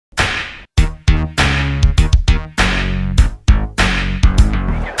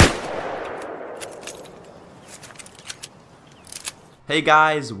Hey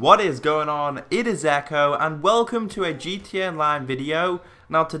guys, what is going on? It is Echo and welcome to a GTA Online video.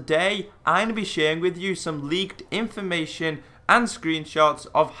 Now today I'm going to be sharing with you some leaked information and screenshots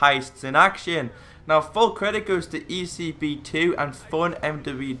of heists in action. Now full credit goes to ECB2 and Fun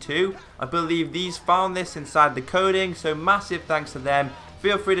MW2. I believe these found this inside the coding, so massive thanks to them.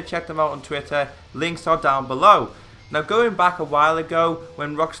 Feel free to check them out on Twitter, links are down below. Now going back a while ago,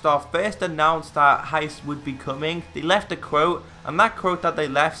 when Rockstar first announced that Heist would be coming, they left a quote, and that quote that they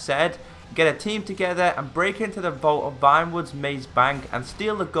left said, "Get a team together and break into the vault of Vinewood's Maze Bank and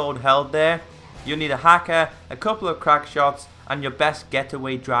steal the gold held there. You'll need a hacker, a couple of crack shots, and your best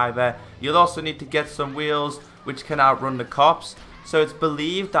getaway driver. You'll also need to get some wheels which can outrun the cops." So it's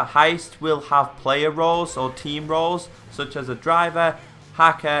believed that Heist will have player roles or team roles, such as a driver,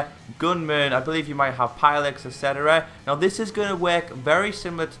 hacker, gunman, I believe you might have pilots, etc. Now this is going to work very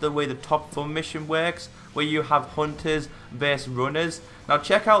similar to the way the Top Fun mission works, where you have hunters versus runners. Now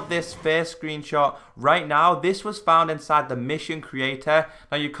check out this first screenshot right now. This was found inside the mission creator.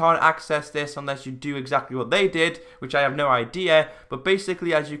 Now you can't access this unless you do exactly what they did, which I have no idea, but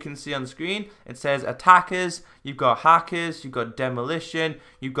basically as you can see on screen, it says attackers, you've got hackers, you've got demolition,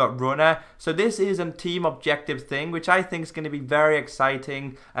 you've got runner. So this is a team objective thing, which I think is going to be very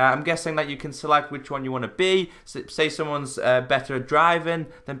exciting. I'm guessing that you can select which one you want to be. So, say someone's better at driving,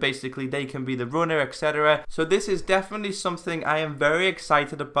 then basically they can be the runner, etc. So this is definitely something I am very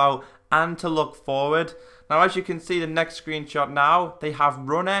excited about and to look forward. Now as you can see the next screenshot now, they have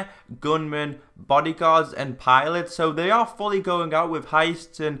runner, gunman, bodyguards and pilots. So they are fully going out with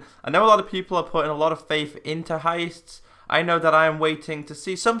heists, and I know a lot of people are putting a lot of faith into heists. I know that I am waiting to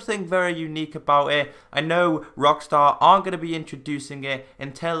see something very unique about it. I know Rockstar aren't going to be introducing it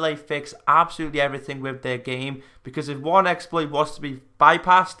until they fix absolutely everything with their game, because if one exploit was to be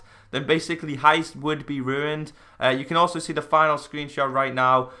bypassed, then basically Heist would be ruined. You can also see the final screenshot right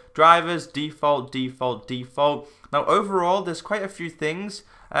now. Drivers, default, default, default. Now overall, there's quite a few things.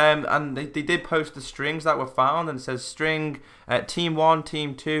 And they did post the strings that were found, and it says string team 1,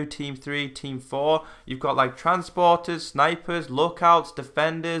 team 2, team 3, team 4. You've got like transporters, snipers, lookouts,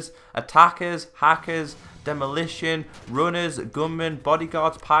 defenders, attackers, hackers, demolition, runners, gunmen,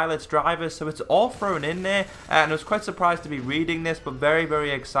 bodyguards, pilots, drivers. So it's all thrown in there, and I was quite surprised to be reading this, but very,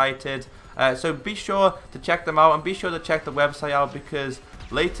 very excited. So be sure to check them out, and be sure to check the website out, because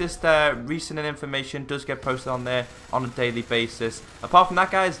latest recent information does get posted on there on a daily basis. Apart from that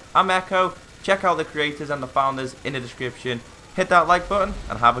guys, I'm Echo. Check out the creators and the founders in the description. Hit that like button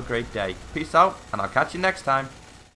and have a great day. Peace out, and I'll catch you next time.